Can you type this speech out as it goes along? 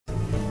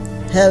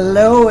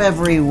Hello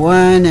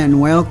everyone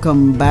and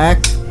welcome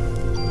back.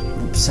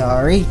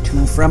 Sorry,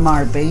 to From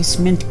Our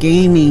Basement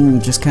Gaming.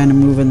 Just kind of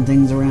moving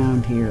things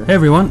around here. Hey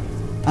everyone.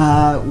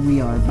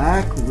 We are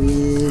back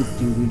with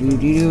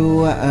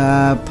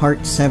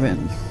part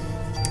 7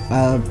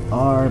 of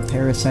our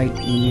Parasite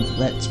Eve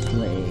Let's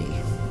Play.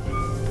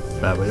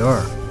 That we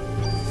are.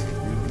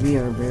 And we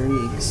are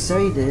very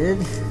excited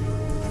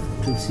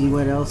to see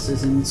what else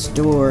is in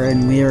store,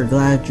 and we are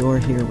glad you're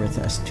here with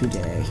us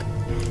today.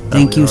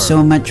 Thank you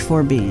so much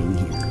for being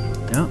here.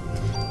 Yeah.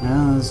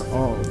 As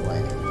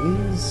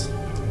always.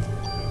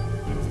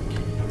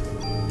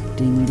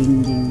 Ding,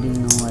 ding, ding,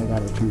 ding. Oh, I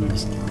gotta turn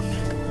this down.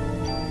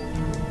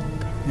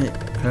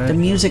 The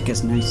music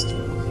is nice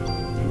too.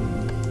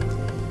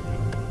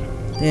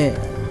 There.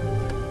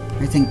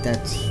 I think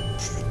that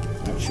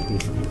should be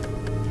fine.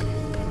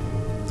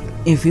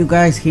 If you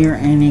guys hear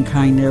any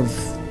kind of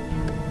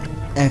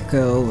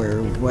echo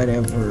or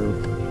whatever,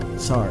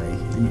 sorry.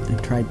 I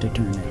tried to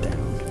turn it down.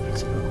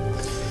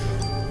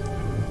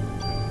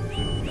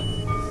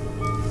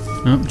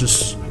 Nope,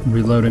 just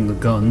reloading the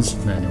guns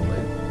manually.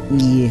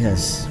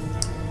 Yes.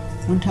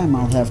 One time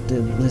I'll have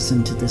to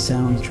listen to the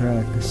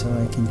soundtrack so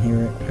I can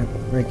hear it at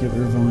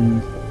regular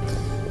volume.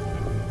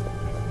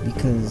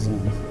 Because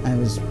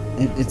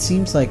it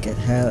seems like it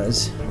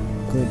has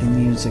good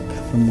music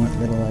from what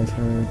little I've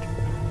heard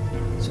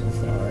so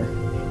far.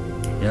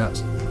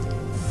 Yes.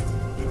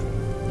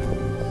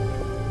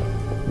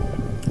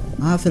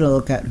 I'll have to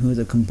look at who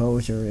the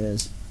composer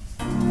is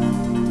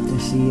to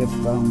see if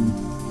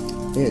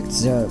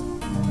it's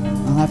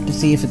I'll have to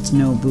see if it's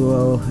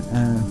Nobuo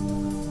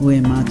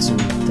Uematsu,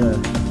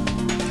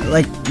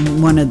 like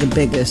one of the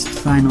biggest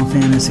Final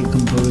Fantasy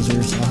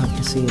composers. I'll have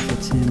to see if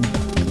it's him,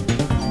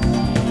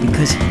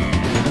 because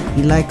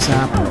he likes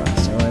opera,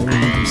 so I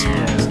wouldn't be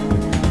surprised.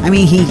 I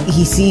mean,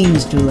 he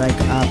seems to like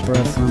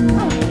opera from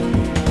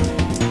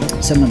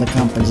some of the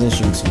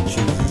compositions he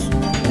chooses.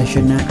 I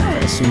should not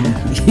assume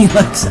he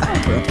likes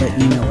opera, but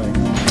you know what I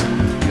mean.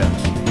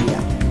 Yes.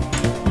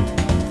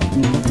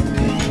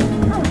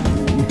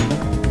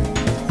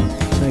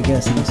 I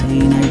guess I'm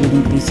saying I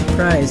wouldn't be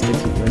surprised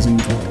if he was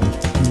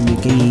involved in a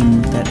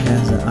game that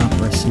has an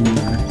opera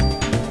singer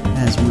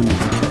as one of the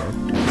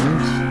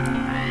characters.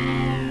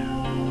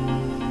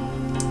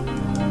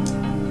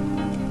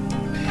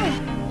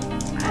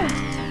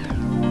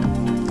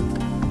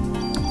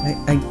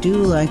 I do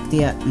like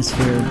the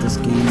atmosphere of this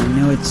game. I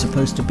know it's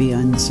supposed to be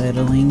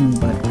unsettling,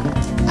 but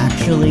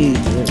actually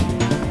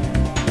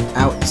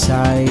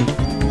outside,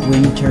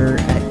 winter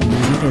at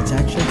night, it's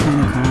actually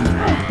kind of calm.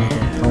 Like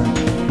a park.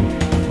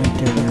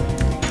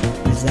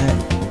 Is that...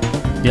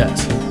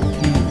 Yes.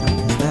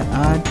 Yeah, is that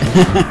odd?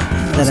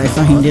 That I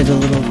find it a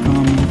little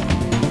calming.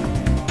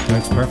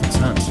 Makes perfect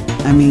sense.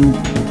 I mean,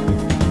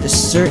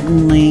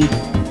 certainly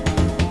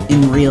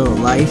in real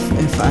life,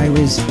 if I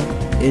was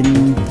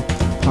in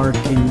a park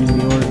in New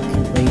York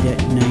late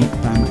at night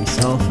by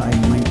myself, I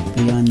might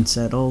be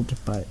unsettled,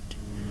 but...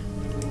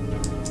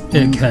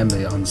 It can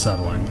be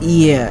unsettling.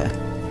 Yeah.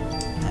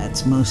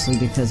 That's mostly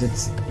because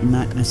it's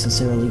not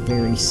necessarily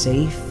very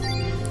safe.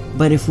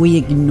 But if we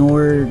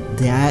ignore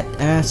that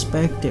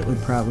aspect, it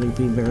would probably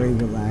be very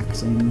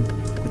relaxing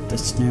with the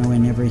snow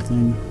and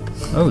everything.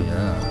 Oh,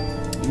 yeah.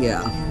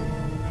 Yeah.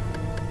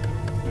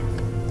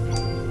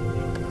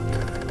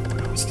 Okay,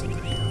 what else did they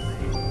give me?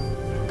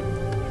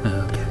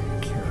 Okay,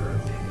 cure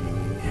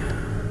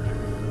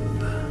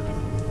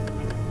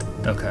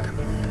P. Okay.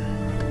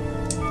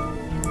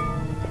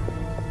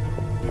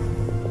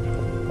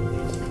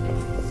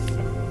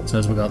 It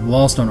says we got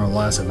lost on our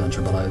last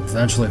adventure, but I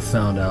eventually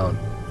found out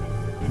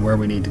where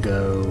we need to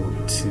go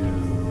to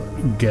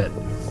get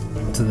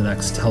to the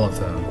next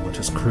telephone, which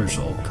is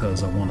crucial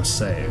because I want to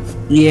save.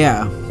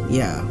 Yeah,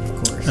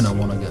 of course. And I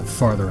want to get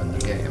farther in the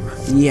game.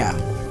 Yeah,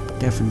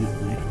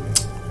 definitely.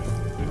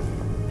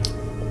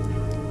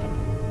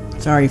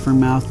 Sorry for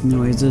mouth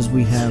noises.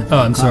 We have. Oh,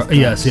 I'm sorry.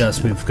 Drops.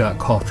 Yes, we've got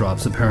cough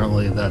drops.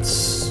 Apparently,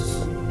 that's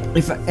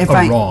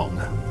wrong.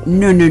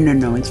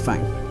 No, it's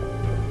fine.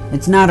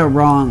 It's not a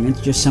wrong. It's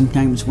just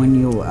sometimes when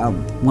you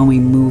when we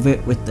move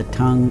it with the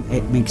tongue,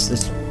 it makes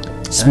this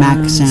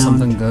smack sound.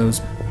 Something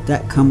goes.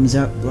 That comes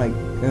up like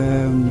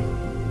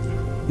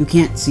you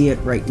can't see it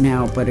right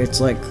now, but it's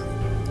like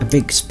a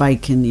big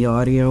spike in the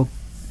audio.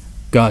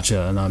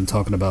 Gotcha, and I'm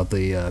talking about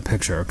the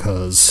picture,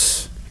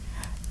 cause.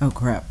 Oh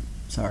crap!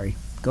 Sorry.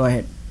 Go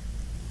ahead.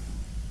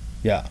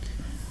 Yeah.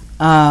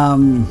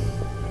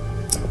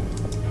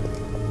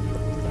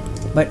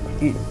 But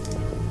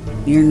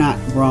you're not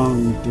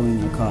wrong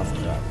doing a cough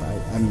drop.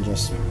 I'm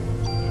just...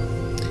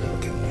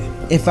 Okay.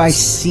 If I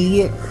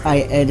see it,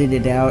 I edit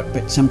it out,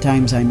 but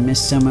sometimes I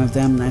miss some of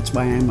them. That's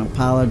why I'm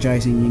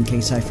apologizing in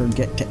case I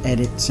forget to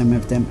edit some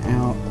of them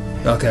out.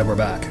 Okay, we're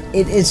back.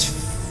 It is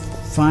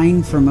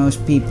fine for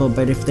most people,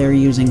 but if they're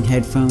using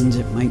headphones,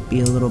 it might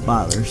be a little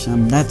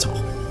bothersome. That's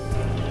all.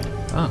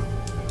 Oh.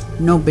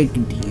 No big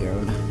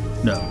deal.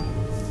 No.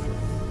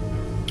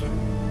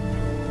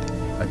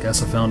 I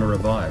guess I found a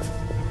revive.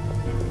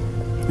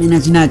 And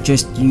it's not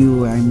just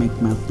you, I make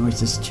mouth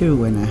noises too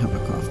when I have a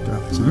cough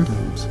drop.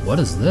 sometimes. What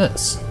is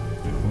this?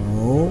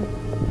 Whoa.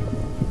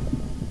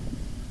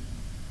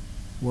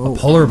 Whoa. A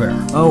polar bear.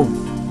 Oh.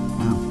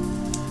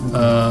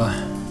 Wow.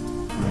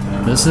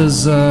 This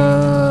is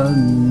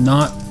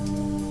not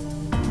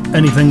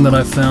anything that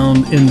I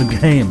found in the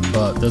game,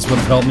 but this would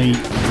have helped me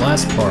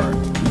last part.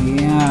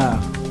 Yeah.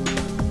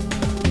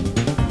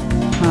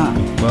 Huh.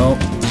 Well,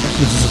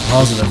 this is a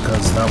positive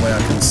because that way I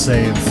can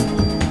save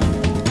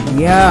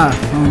Yeah.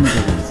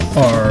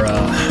 our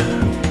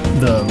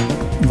the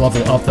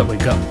level up that we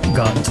got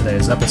in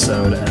today's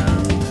episode,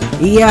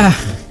 and Yeah.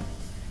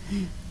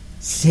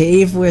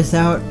 Save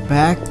without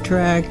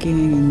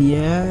backtracking.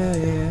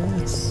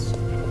 Yes.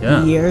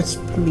 yeah, Yes,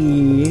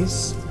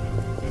 please.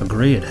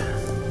 agreed.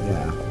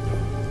 Yeah.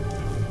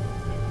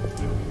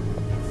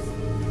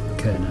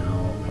 Okay,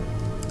 now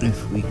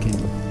If we can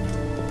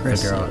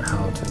press figure out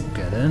how to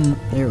get in.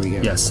 There we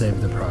go. Yeah, save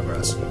the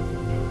progress.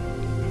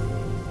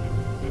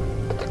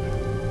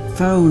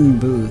 Phone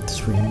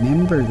booths.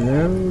 Remember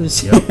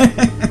those? Yep.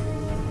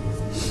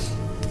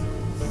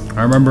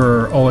 I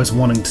remember always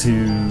wanting to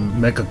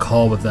make a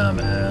call with them,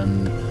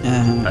 and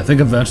I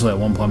think eventually at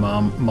one point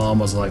mom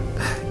was like,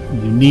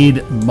 "You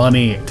need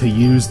money to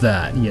use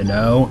that, you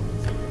know?"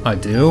 I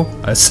do,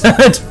 I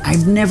said.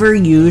 I've never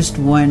used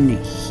one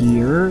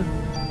here.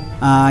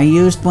 I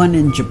used one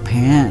in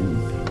Japan.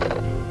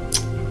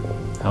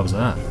 How was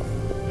that?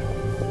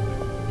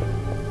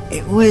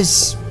 It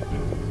was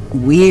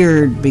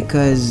weird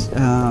because,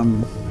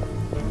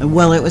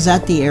 well, it was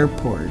at the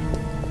airport.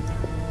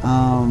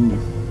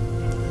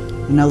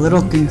 And a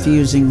little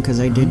confusing because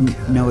I didn't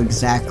know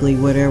exactly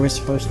what I was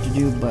supposed to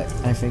do, but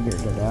I figured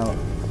it out.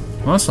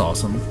 Well, that's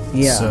awesome.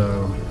 Yeah.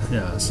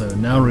 So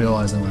now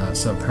realizing that,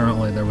 so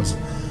apparently there was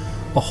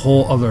a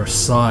whole other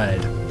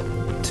side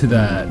to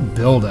that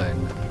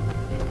building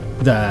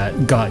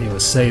that got you a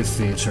save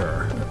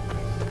feature,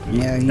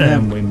 Yeah,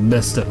 and we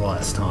missed it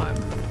last time.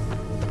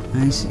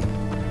 I see.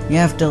 You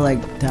have to,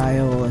 like,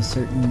 dial a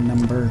certain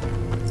number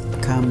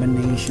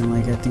combination.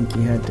 Like, I think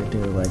you had to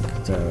do, like,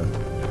 the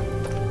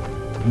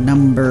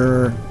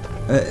number,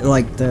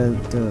 like, the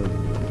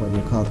what do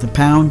you call it? The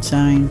pound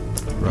sign.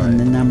 Right. And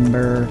the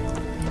number,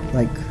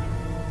 like,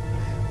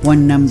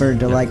 one number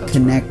to, like,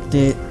 connect right.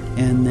 it,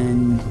 and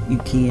then you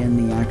key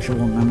in the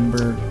actual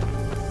number.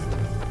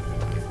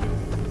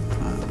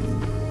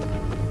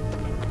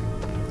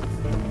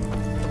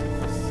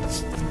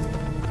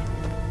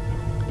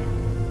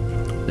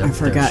 Yep, I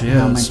forgot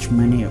how much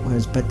money it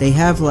was, but they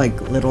have,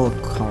 like, little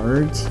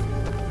cards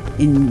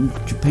in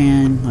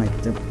Japan,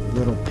 like the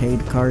little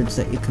paid cards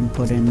that you can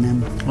put in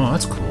them. Oh,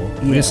 that's cool.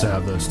 Yeah. We used to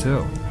have those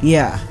too.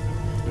 Yeah.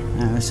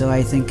 So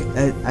I think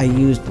I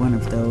used one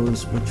of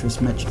those, which was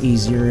much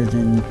easier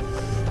than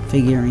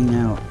figuring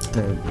out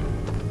the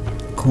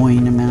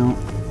coin amount.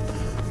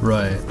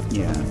 Right.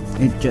 Yeah.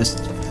 It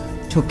just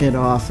took it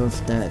off of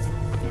that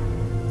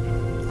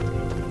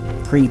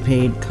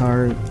prepaid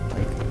card.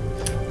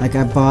 Like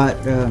I bought,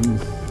 I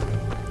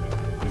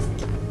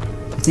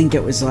think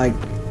it was like,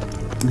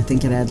 I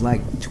think it had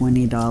like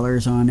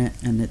 $20 on it,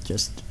 and it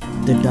just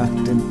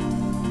deducted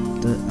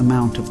the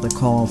amount of the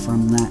call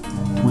from that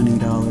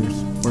 $20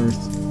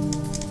 worth.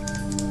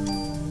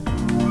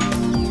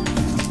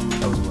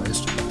 That was a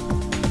waste.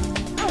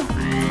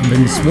 I'm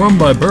being swarmed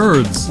by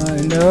birds.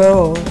 I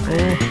know.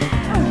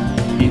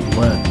 Eve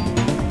Let.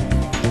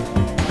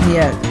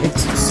 Yeah,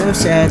 it's so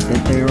sad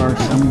that there are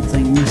some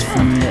things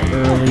from the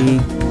early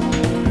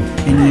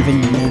and even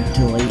mid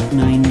to late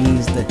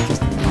 90s that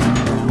just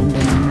aren't around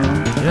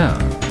anymore. Yeah.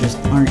 Just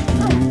aren't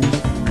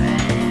used.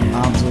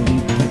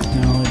 Obsolete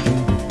technology.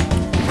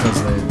 Because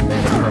they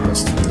made a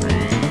purpose to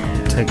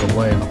take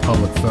away a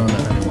public phone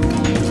that anyone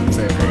can use in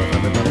favor of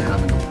everybody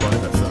having a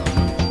private phone.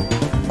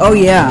 Oh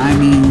yeah, I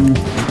mean,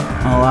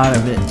 a lot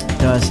of it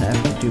does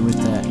have to do with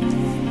that.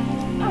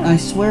 I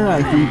swear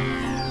I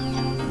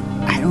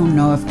don't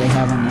know if they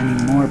have them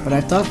anymore, but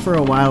I thought for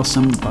a while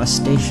some bus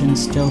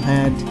stations still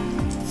had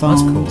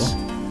phones. That's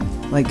cool.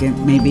 Like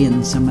maybe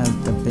in some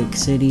of the big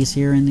cities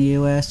here in the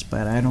US,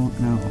 but I don't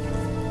know.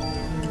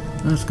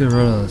 Let's get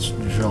rid of this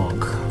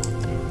junk.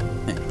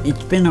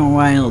 It's been a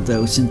while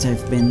though since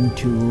I've been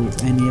to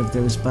any of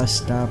those bus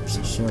stops,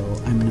 so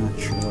I'm not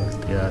sure.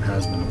 Yeah, it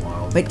has been a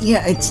while. But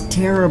yeah, it's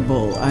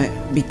terrible.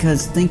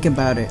 Because think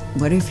about it.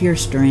 What if you're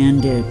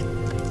stranded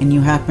and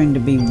you happen to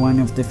be one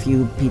of the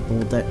few people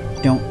that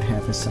don't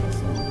have a cell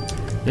phone?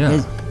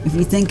 Yeah. If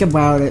you think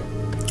about it,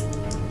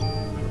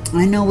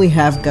 I know we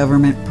have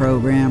government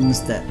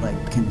programs that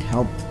like can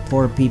help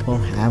poor people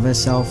have a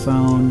cell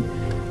phone,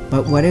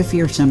 but what if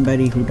you're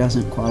somebody who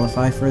doesn't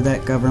qualify for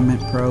that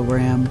government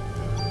program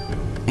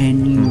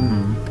and you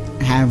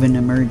have an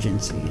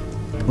emergency?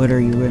 What are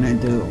you gonna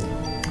do?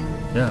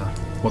 Yeah.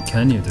 What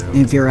can you do?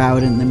 If you're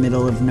out in the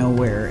middle of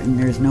nowhere and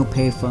there's no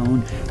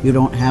payphone, you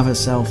don't have a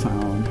cell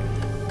phone,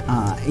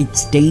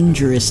 it's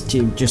dangerous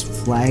to just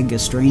flag a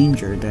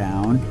stranger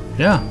down.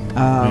 Yeah.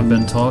 We've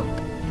been taught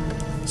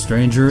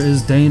stranger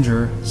is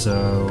danger,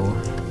 so...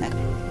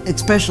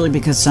 Especially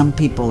because some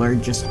people are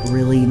just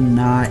really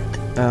not...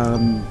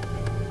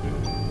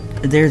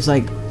 there's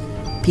like...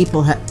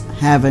 People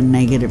have a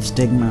negative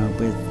stigma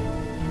with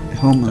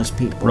homeless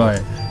people.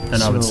 Right,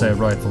 and I would say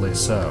rightfully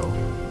so.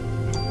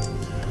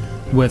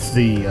 With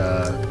the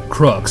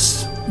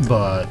crooks,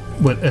 but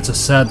it's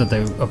sad that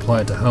they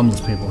apply it to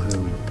homeless people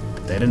who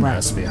they didn't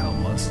ask to be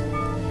homeless.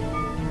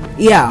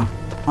 Yeah,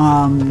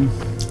 and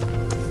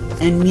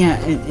yeah,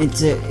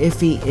 it's a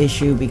iffy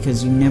issue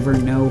because you never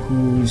know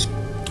who's,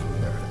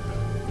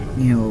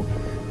 you know,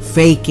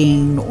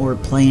 faking or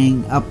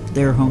playing up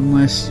their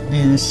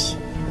homelessness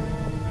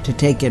to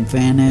take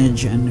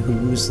advantage, and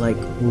who's like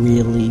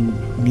really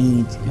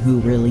needs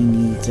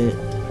it.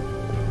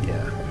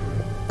 Yeah,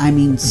 I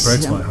mean, it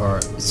breaks my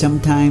heart.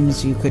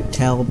 Sometimes you could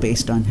tell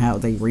based on how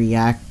they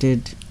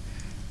reacted,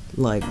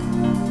 like,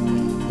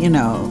 you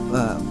know,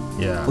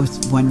 yeah.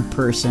 With one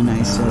person,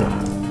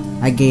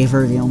 I gave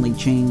her the only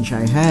change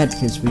I had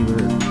because we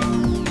were,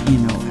 you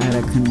know, at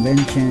a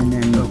convention,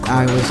 and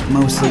I was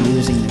mostly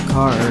using the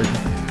card.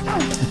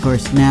 Of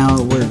course,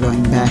 now we're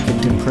going back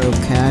into pro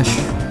cash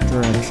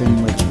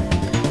direction, which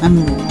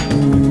I'm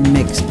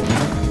mixed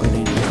about, but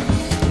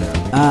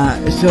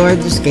anyway. So I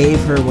just gave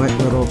her what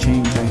little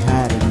change I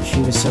had, and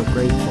she was so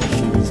grateful.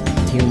 She was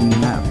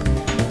tearing up.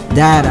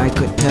 That I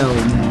could tell,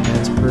 you know,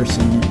 that's a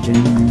person that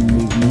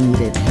genuinely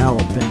needed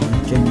help and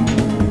was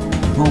genuinely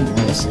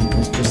homeless, and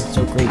was just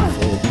so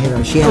grateful. You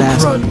know, she had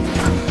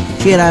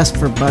asked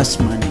for bus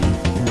money,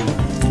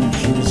 and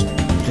she was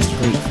just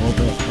grateful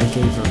that I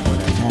gave her what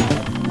I had.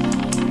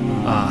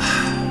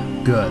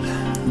 Good.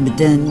 But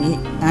then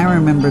I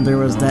remember there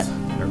was that.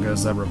 There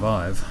goes that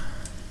revive.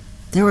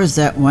 There was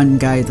that one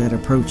guy that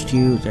approached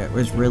you that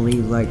was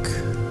really like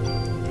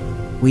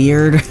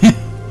weird.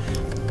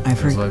 I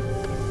forgot.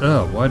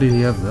 Oh, why did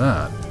he have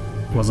that?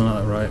 Wasn't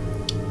that right?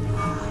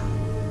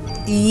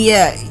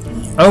 Yeah.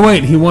 Oh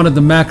wait, he wanted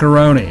the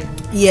macaroni.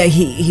 Yeah,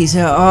 he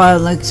said, "Oh, I'd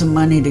like some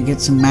money to get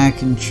some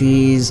mac and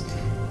cheese,"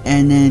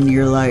 and then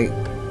you're like,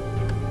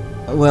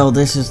 "Well,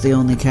 this is the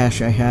only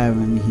cash I have,"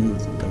 and he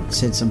like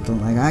said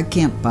something like, "I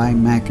can't buy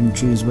mac and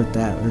cheese with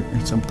that," or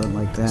something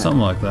like that.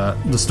 Something like that.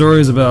 The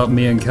story's about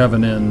me and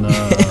Kevin in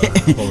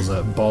what was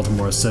that,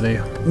 Baltimore City?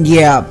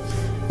 Yeah,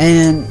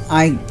 and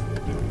I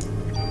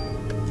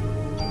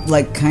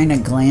like kind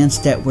of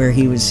glanced at where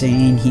he was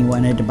saying he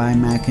wanted to buy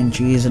mac and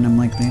cheese, and I'm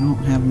like, they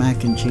don't have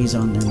mac and cheese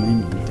on their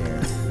menu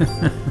there.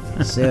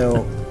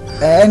 So,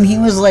 and he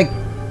was like,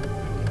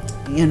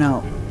 you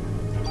know,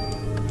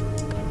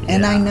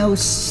 and I know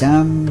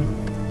some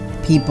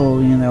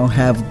people, you know,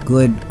 have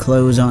good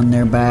clothes on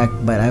their back,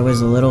 but I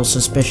was a little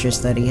suspicious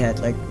that he had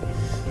like,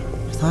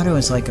 I thought it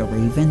was like a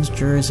Ravens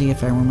jersey,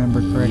 if I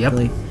remember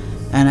correctly. Yep.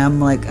 And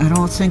I'm like, I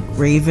don't think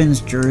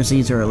Ravens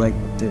jerseys are like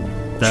the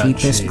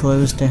cheapest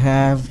clothes to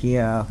have.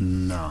 Yeah.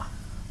 No,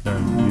 they're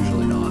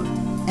usually not.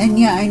 And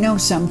yeah, I know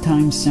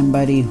sometimes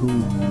somebody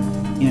who,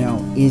 you know,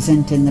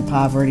 isn't in the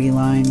poverty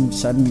line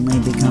suddenly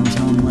becomes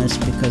homeless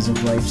because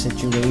of life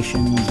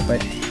situations,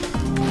 but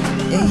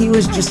he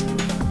was just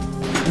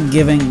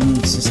giving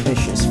me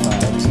suspicious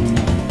vibes, you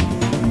know.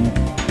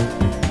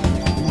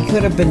 He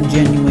could have been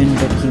genuine,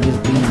 but he was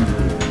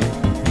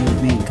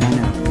being kind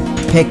of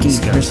picky.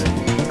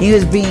 He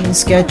was being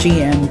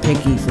sketchy and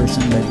picky for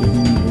somebody who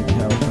needed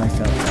help, I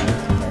felt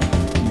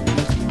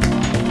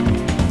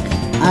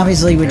like.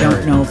 Obviously, we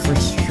don't know for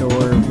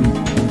sure.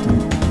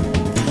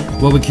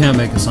 Well, we can't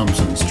make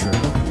assumptions, true.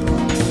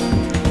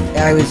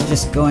 I was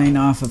just going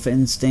off of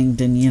instinct,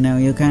 and, you know,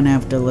 you kind of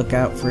have to look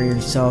out for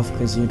yourself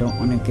because you don't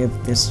want to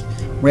give this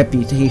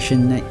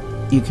reputation that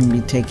you can be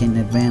taken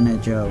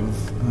advantage of.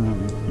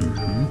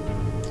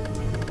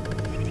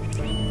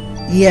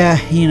 Yeah,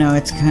 you know,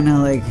 it's kind of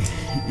like,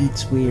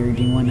 it's weird.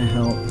 You want to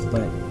help,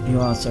 but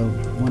you also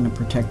want to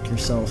protect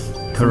yourself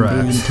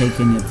from being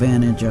taken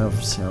advantage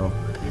of, so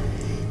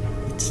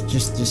it's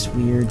just this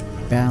weird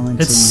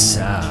balance. It's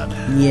sad.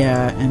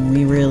 Yeah, and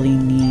we really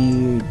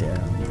need...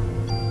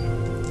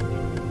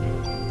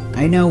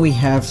 I know we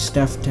have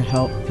stuff to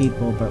help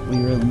people, but we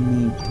really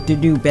need to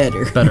do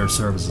better. Better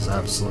services,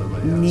 absolutely,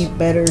 yes. We need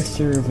better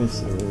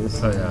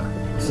services. Oh, yeah.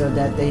 So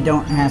that they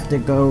don't have to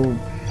go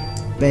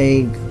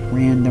beg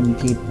random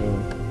people.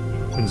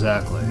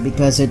 Exactly.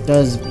 Because it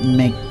does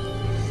make...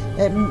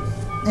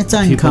 It's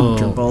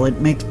uncomfortable. It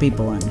makes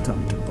people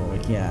uncomfortable.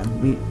 Yeah.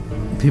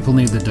 People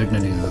need the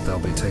dignity that they'll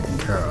be taken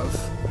care of.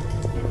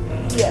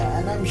 Yeah,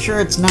 and I'm sure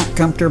it's not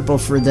comfortable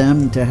for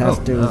them to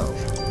have to... No.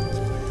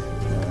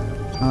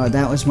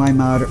 That was my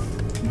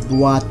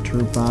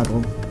water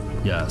bottle.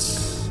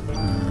 Yes.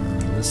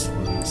 This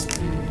was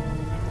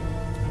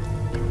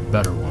the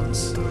better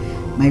ones.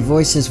 My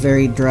voice is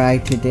very dry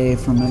today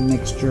from a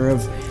mixture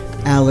of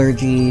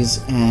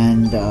allergies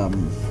and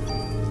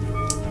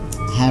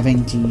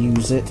having to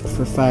use it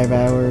for 5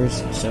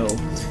 hours. So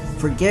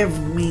forgive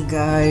me,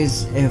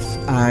 guys, if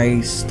I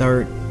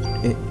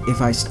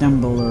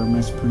stumble or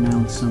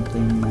mispronounce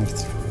something.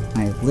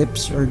 My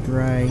lips are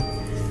dry.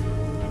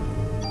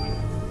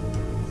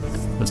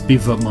 Let's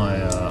beef up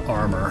my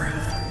armor.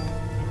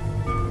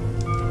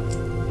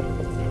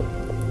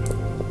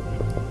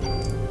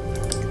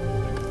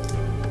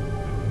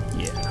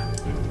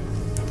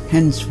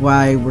 Hence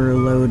why we're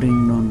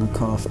loading on the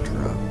cough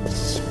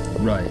drops.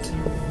 Right.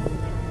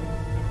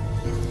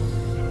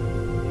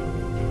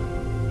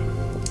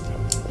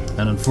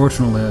 And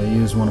unfortunately, I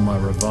used one of my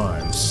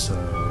revives, so...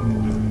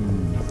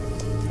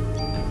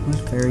 It was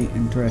very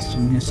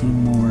interesting to see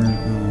more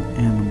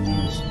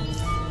animals.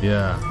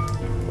 Yeah.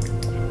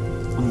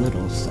 A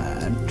little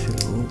sad,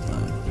 too,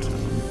 but...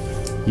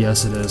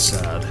 Yes, it is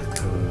sad,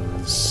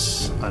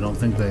 because I don't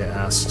think they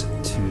asked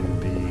to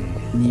be...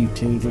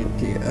 Mutated,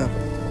 yeah.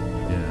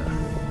 Yeah.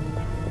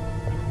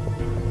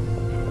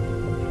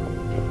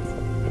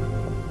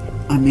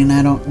 I mean,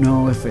 I don't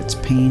know if it's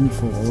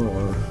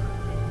painful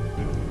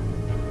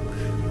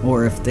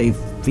or if they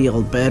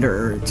feel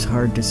better. It's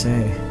hard to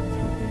say.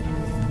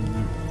 I'm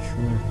not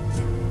sure.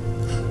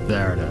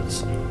 There it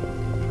is. I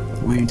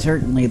mean,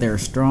 certainly they're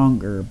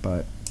stronger,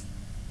 but...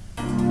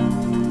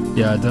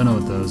 Yeah, I don't know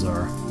what those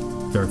are.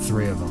 There are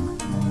 3 of them.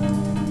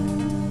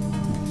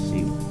 Let's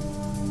see.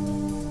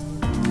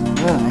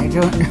 I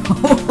don't know.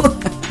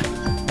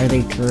 Are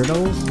they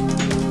turtles?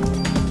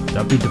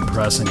 That'd be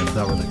depressing if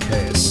that were the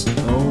case.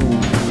 Oh,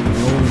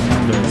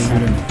 They're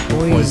shooting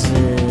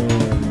poison.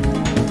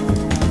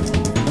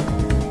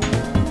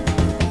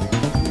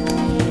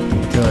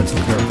 Okay, I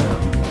took care of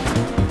them.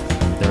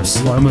 They're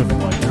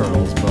slow-moving like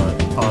turtles,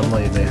 but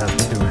oddly they have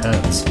 2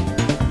 heads.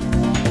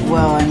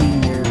 Well, I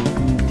mean, they're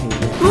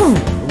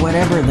mutated.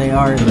 Whatever they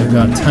are, But they've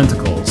got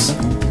tentacles. Yeah,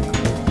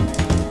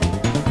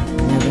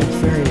 that's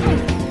very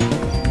weird.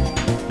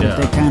 Yeah.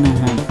 They kind of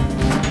have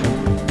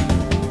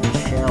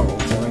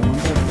shells, so I wonder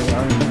if they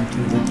are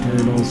mutated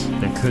turtles.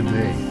 They could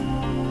be.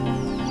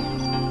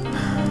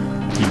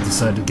 He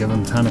decided to give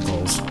them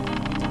tentacles.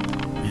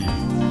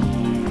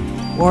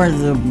 Or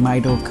the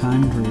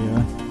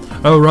mitochondria.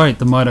 Oh, right,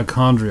 the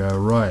mitochondria,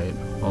 right.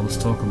 All this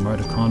talk of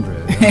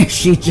mitochondria. Yeah.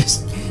 She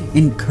just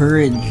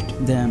encouraged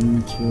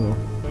them to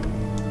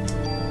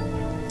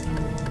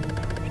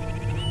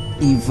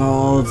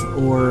evolve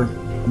or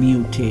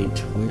mutate,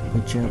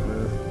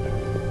 whichever.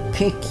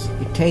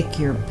 Take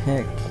your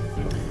pick.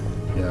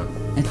 Yeah.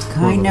 It's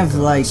kind of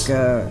like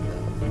a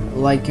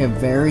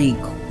very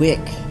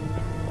quick,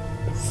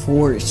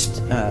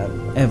 forced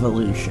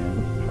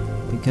evolution,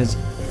 because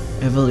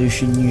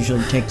evolution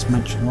usually takes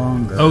much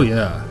longer. Oh,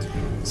 yeah.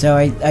 So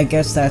I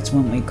guess that's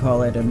when we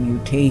call it a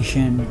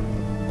mutation.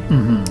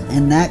 Mm-hmm.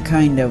 And that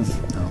kind of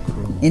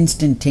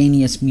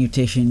instantaneous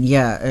mutation,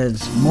 yeah,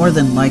 is more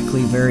than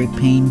likely very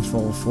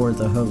painful for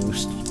the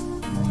host.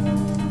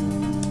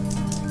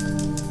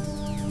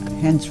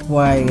 Hence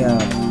why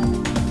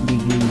we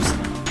use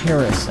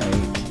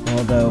Parasite,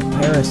 although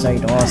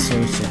Parasite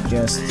also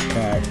suggests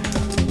that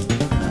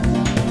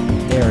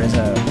there is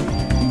a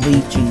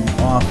leeching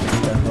off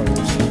of the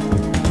host.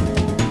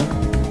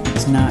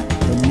 It's not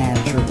the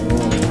natural...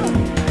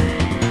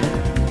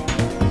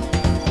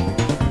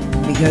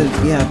 Because,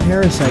 yeah,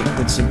 Parasite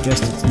would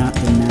suggest it's not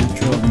the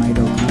natural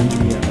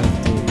mitochondria of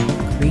the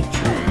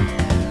creature.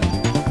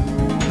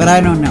 But I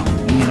don't know.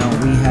 You know,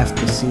 we have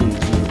to see.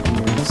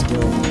 We're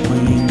still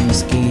playing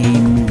this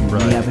game, and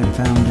right. We haven't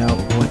found out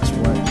what's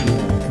what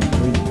yet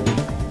completely.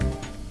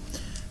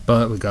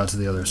 But we got to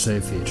the other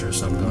save feature,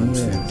 so I'm going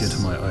to get to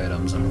my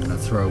items. I'm going to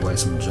throw away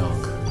some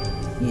junk.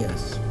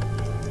 Yes.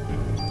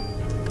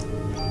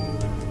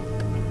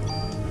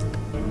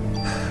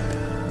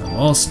 I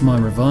lost my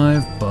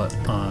revive, but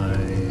I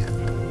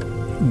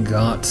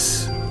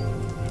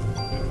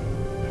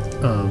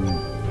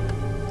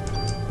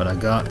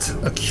got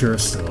a cure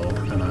still,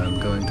 and I'm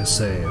going to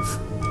save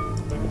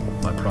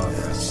my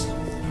progress.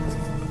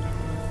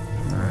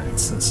 Alright,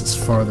 so this is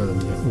farther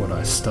than what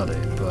I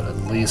studied, but at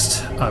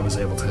least I was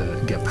able to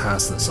get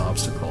past this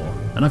obstacle.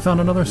 And I found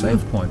another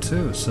save point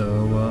tue,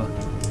 so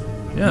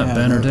yeah,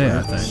 banner day,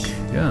 I think.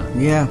 Yeah.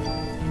 Yeah.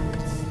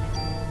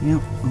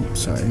 Yep. Oh,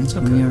 sorry. It's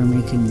okay. We are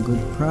making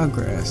good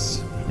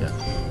progress. Yeah.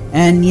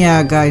 And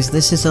yeah, guys,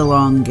 this is a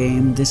long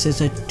game. This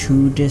is a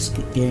 2-disc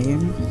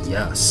game.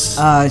 Yes.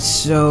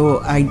 So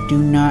I do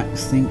not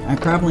think... I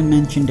probably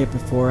mentioned it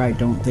before. I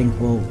don't think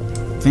we'll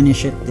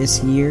finish it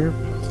this year.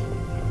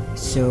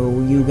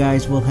 So you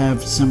guys will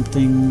have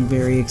something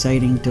very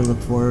exciting to look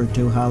forward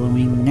to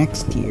Halloween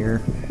next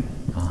year.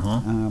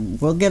 Uh-huh.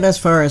 We'll get as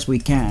far as we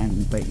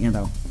can, but you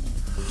know...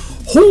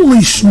 Holy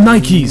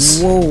shnikes!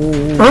 Whoa!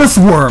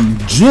 Earthworm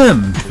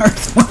Jim!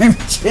 Earthworm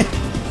Jim!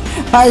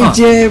 Hi,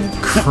 Jim!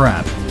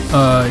 Crap.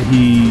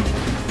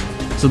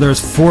 So there's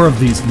 4 of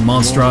these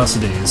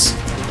monstrosities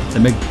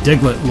that make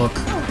Diglett look...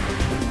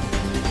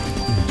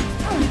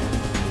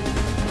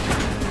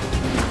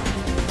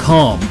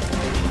 calm.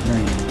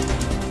 Right.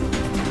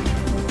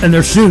 And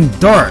they're shooting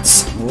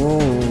darts!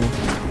 Whoa.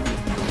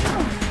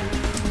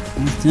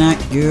 That's not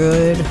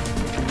good.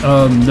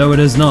 No it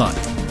is not.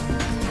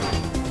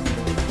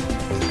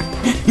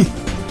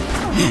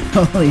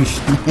 Holy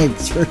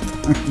shit,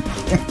 Earthworm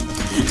Jim.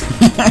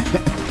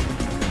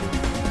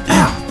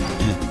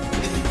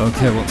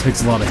 Okay, well it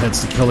takes a lot of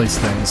hits to kill these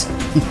things.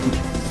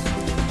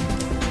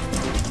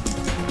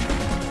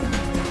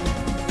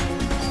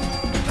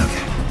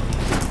 Okay.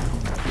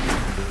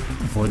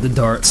 Avoid the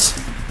darts.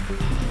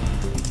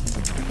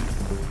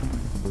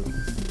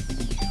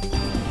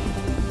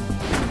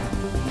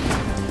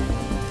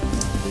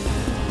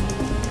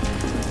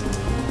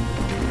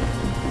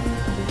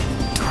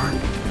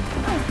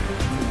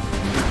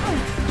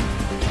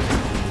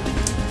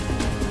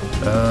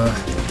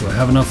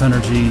 have enough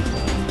energy.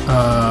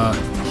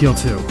 Heal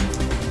 2.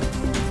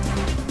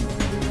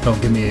 That'll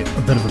give me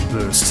a bit of a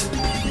boost.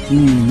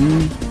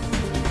 Mm-hmm.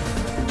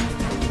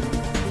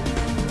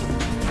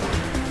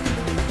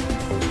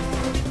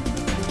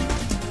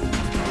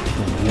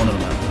 One of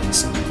them at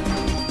least.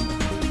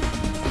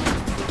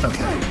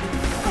 Okay.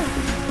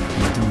 I'm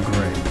not doing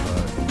great,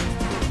 but...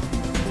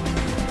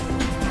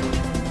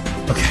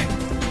 Okay.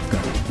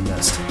 Good. You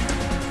missed.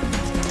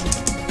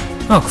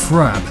 Oh,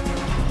 crap.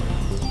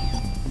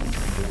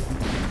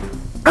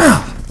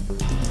 Ow!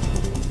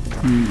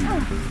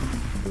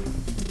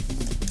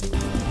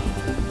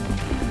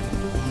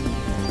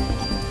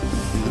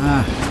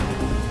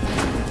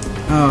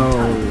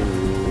 Oh.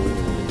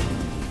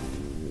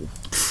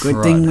 Good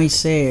Crud. thing we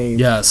saved.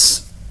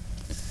 Yes.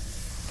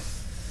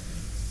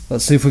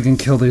 Let's see if we can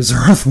kill these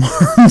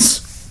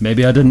earthworms.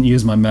 Maybe I didn't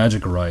use my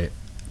magic right.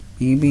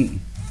 Maybe.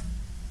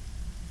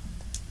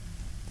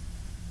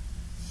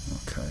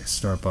 Okay,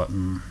 start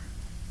button.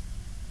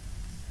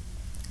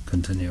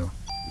 Continue.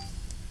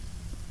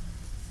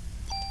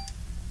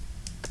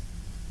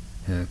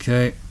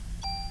 Okay.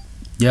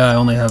 Yeah, I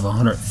only have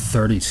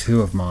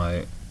 132 of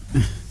my...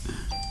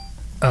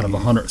 out of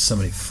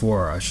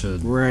 174. I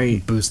should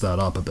boost that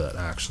up a bit,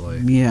 actually.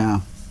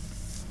 Yeah.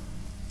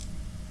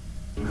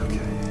 Okay.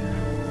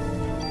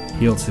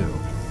 Heal 2.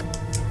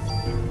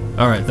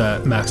 Alright,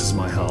 that maxes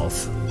my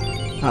health.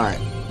 Alright.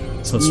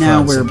 So let's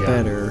now try this we're again.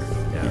 better.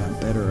 Yeah. Yeah,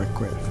 better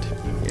equipped.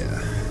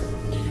 Yeah.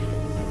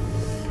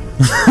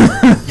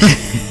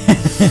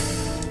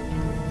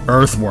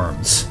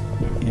 Earthworms.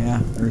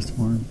 Yeah,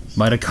 earthworms.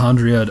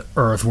 Mitochondria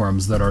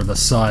earthworms that are the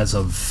size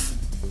of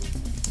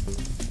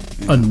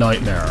a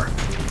nightmare.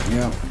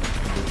 Yep.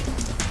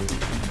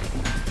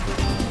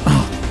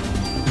 Oh,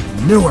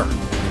 newer.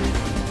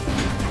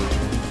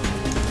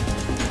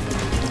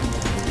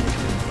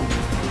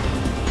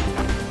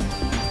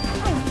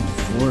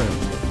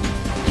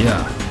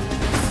 Yeah.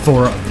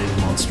 4 of these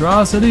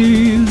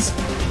monstrosities.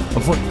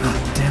 Avoid. Ah,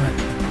 damn it.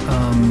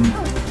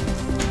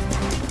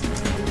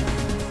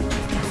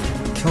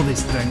 Kill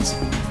these things.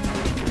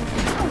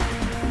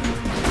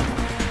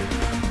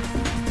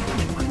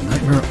 Make my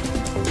nightmare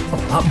a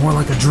lot more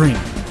like a dream.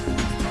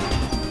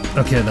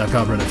 Okay, that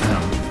got rid of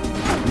him.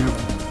 Yep.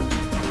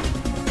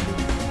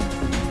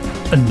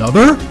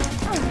 Another?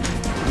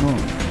 Oh.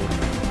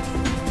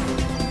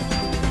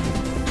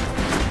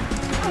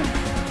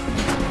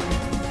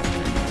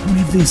 How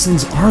many of these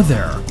things are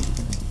there?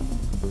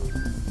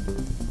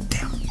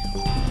 Damn.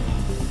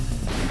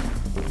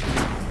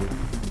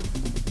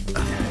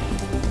 Okay.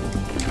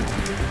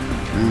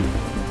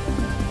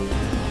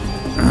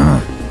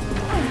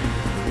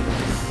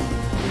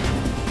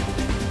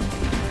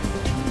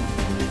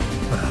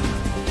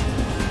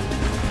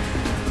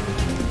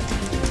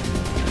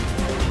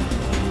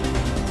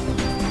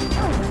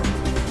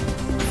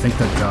 I think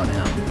that got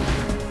him.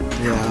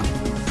 Yeah.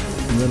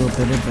 A little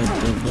bit of a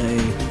delay.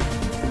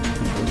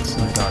 Looks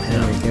like Got him.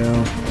 There we go.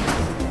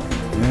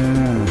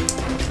 Yeah.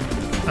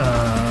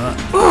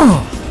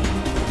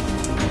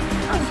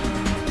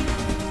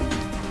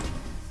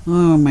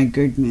 Oh my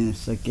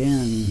goodness,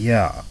 again.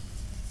 Yeah.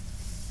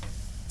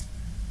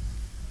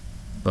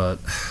 But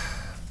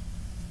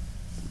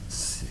let's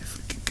see if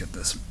we can get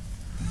this.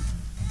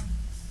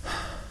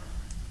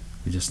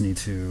 We just need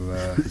to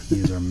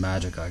use our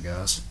magic, I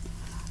guess.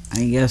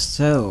 I guess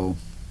so.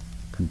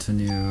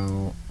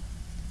 Continue.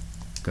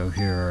 Go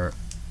here.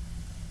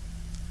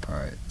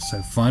 Alright,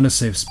 so find a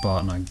safe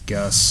spot, and I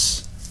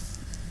guess...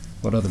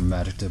 What other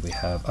magic did we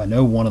have? I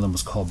know one of them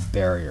was called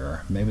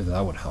Barrier. Maybe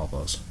that would help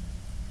us.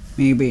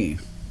 Maybe.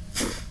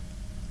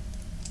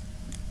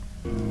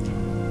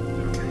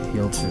 Okay,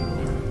 heal 2.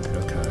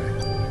 Okay.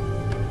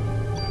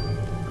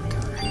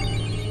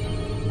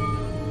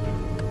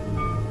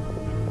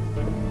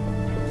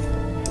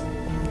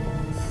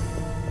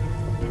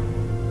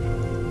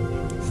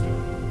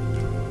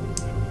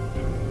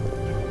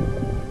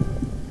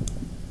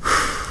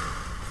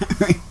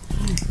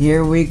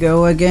 Here we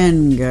go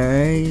again,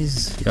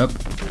 guys. Yep.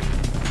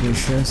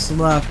 Wish us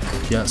luck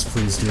Yes,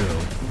 please do.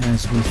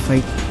 as we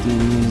fight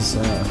these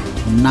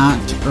not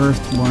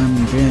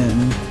earthworm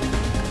Jin.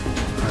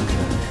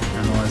 Okay.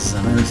 Analyzes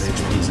enemies'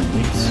 HPs and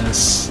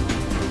weakness.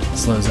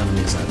 Slows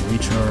enemies at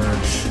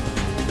recharge.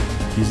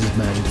 Uses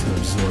magic to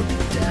absorb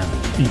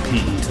damage.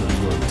 EPE to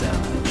absorb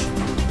damage.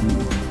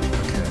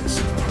 Okay,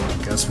 so I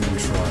guess we can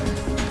try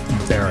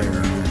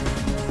Barrier.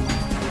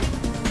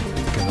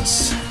 Give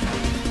us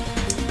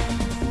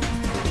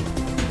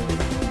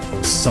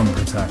some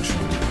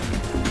protection.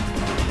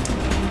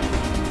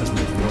 As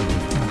we avoid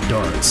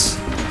darts.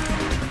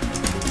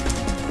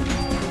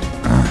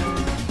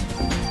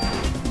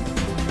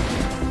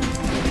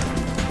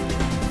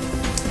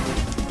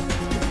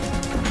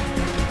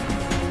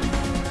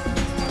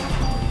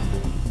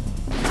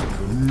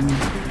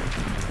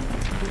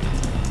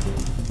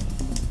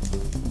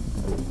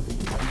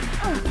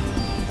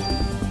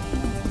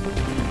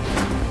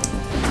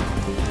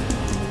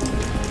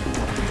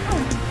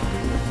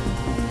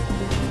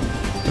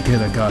 Okay,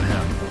 that got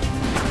him.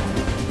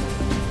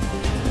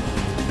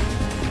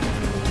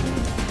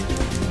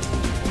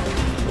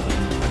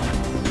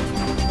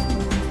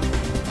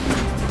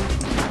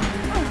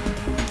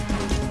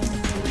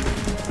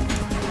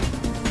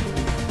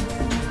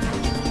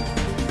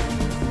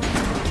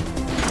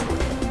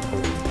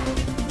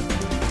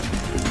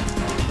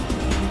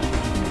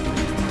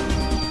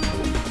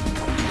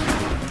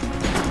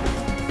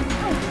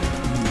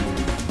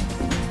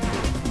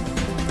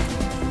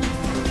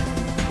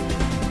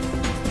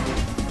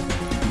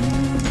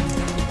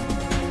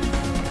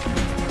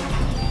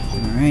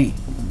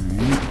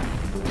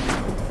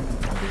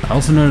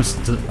 also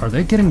noticed, are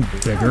they getting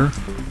bigger?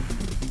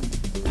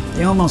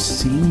 They almost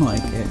seem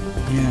like it.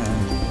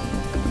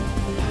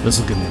 Yeah. This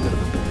will give me a bit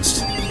of a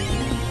boost.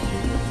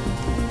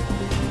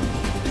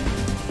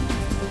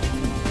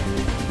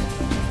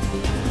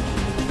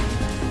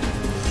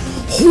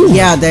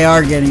 Yeah, they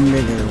are getting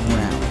bigger.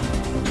 Wow.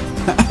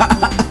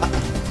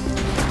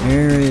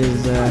 There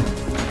is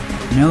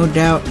no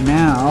doubt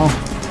now.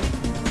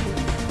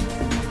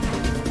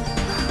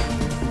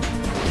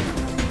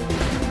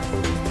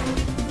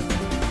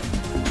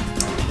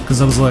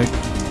 Because I was like,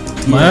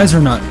 my eyes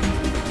are not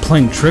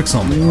playing tricks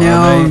on me, No,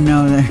 are they?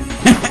 no, they're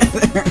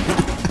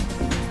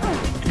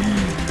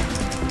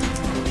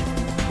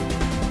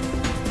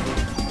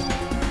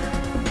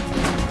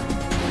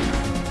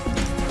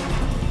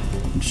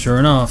Sure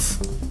enough.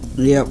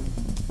 Yep.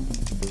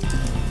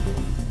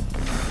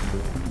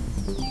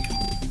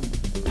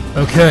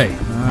 Okay,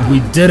 we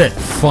did it,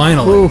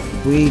 finally.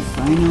 Oof, we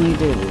finally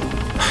did it.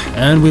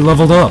 And we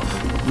leveled up.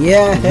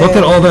 Yeah. Look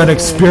at all that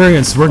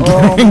experience we're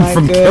getting my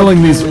from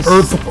killing these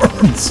goodness.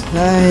 earthworms.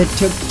 It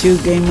took 2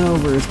 game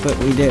overs, but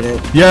we did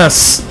it.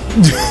 Yes,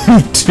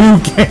 2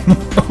 game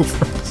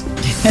overs.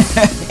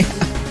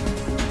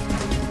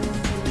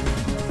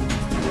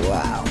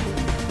 Wow.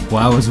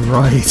 Wow is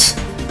right.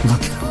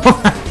 Look at all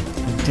that.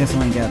 We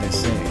definitely got to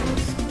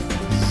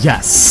save.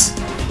 Yes.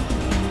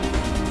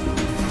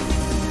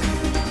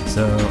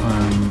 So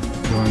I'm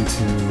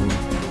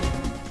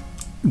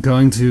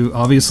going to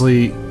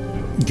obviously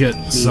get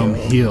some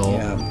heal.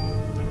 Yeah.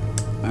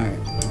 All right.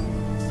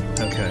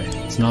 Okay,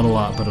 it's not a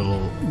lot, but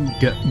it'll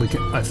get.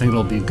 I think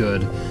it'll be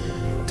good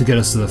to get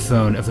us to the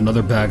phone. If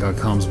another bad guy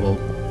comes,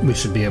 we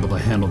should be able to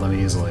handle them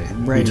easily. We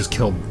Right. just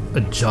killed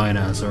a giant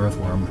ass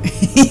earthworm.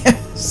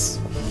 Yes.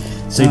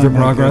 Save your my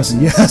progress.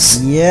 goodness.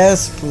 Yes.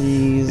 Yes,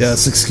 please.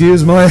 Yes.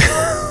 Excuse my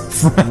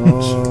French.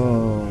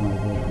 Oh, my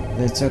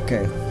goodness. It's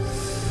okay.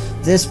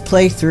 This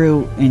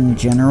playthrough in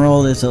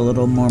general is a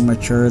little more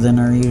mature than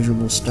our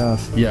usual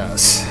stuff,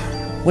 Yes.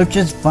 which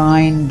is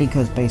fine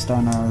because based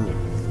on our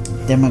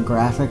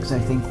demographics, I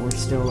think we're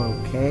still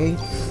okay.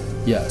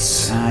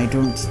 Yes. I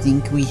don't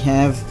think we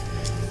have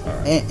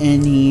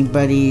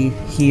anybody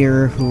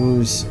here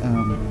who's,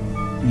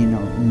 you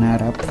know,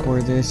 not up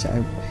for this.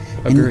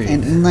 Agreed.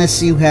 And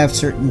unless you have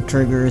certain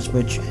triggers,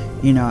 which,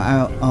 you know,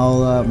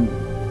 I'll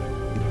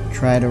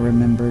try to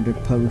remember to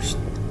post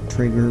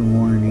trigger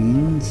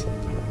warnings.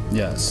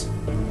 Yes.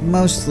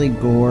 Mostly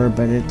gore,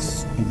 but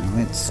it's, you know,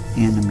 it's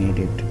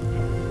animated.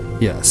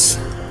 Yes.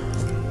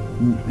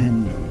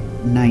 And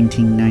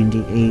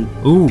 1998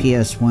 Ooh.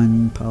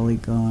 PS1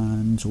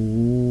 polygons.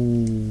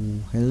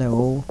 Ooh,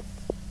 hello.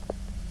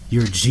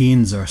 Your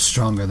genes are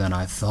stronger than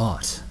I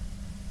thought.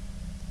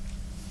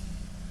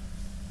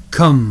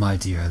 Come, my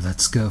dear,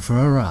 let's go for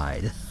a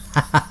ride.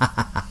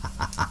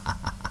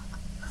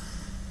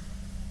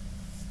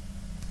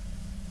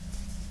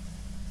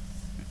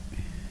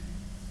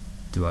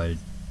 Do I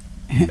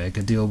make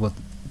a deal with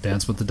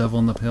Dance with the Devil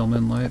in the Pale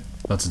Moonlight?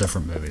 That's a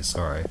different movie,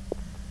 sorry.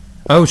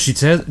 Oh, she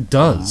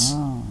does.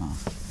 Ah.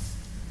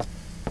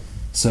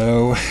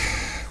 So,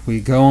 we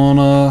go on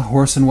a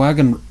horse and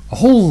wagon.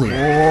 Holy!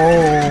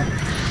 Oh.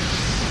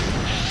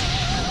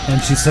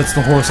 And she sets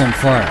the horse on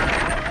fire.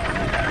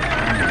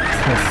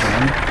 Poor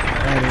thing.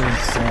 That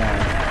is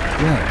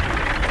sad. Yeah.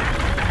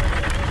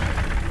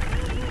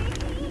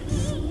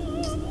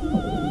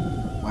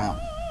 Wow.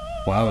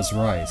 Wow is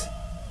right.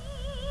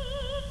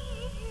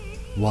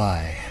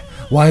 Why?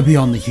 Why be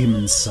on the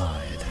human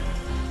side?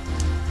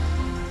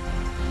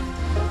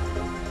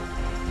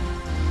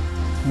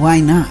 Why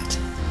not?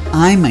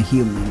 I'm a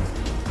human.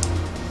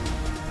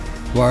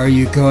 Why are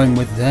you going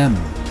with them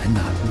and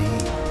not me?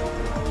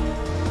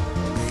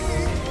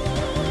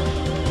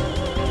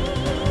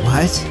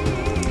 What?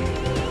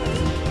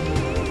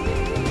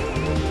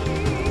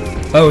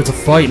 Oh, it's a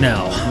fight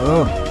now.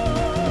 Oh.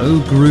 Oh,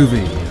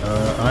 groovy.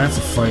 I have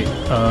to fight,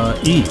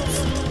 Eve.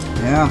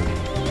 Yeah.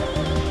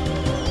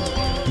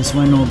 This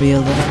one will be a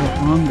little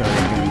bit longer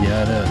again.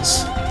 Yeah, it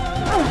is.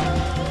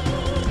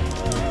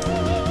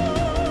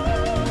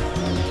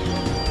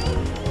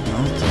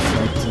 Well, it's a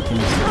fight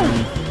against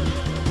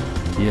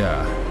me. Yeah.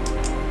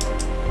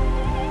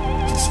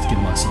 Just give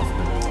myself a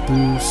bit of a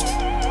boost.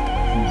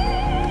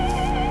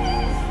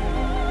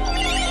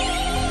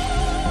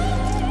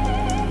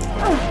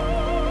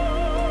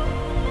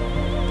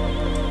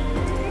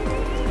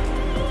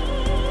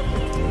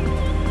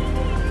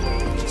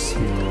 Just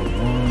heal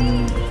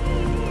one.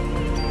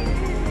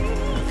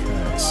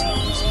 Okay, so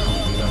this is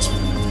probably the best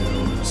one to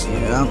do. So,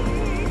 Yeah.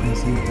 I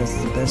think that's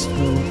the best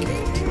we'll get.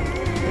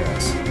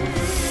 yes.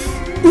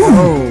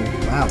 Oh,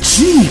 wow.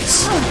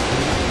 Jeez!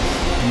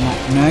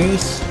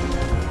 Nice.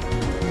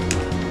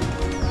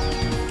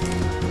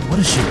 What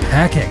is she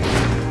packing?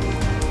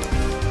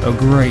 Oh,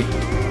 great.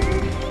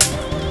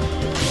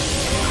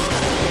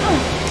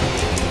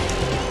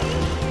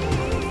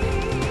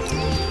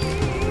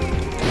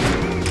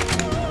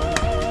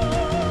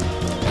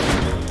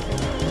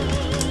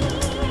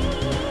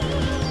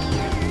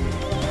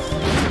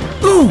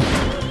 Ooh!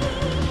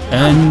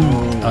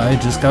 And I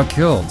just got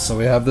killed, so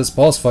we have this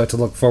boss fight to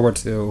look forward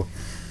to.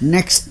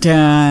 Next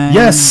time,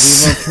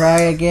 yes, we will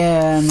try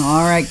again.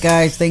 Alright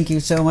guys, thank you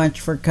so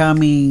much for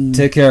coming.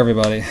 Take care,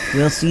 everybody.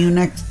 We'll see you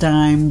next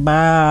time.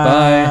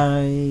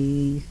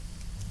 Bye.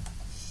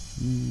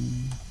 Bye.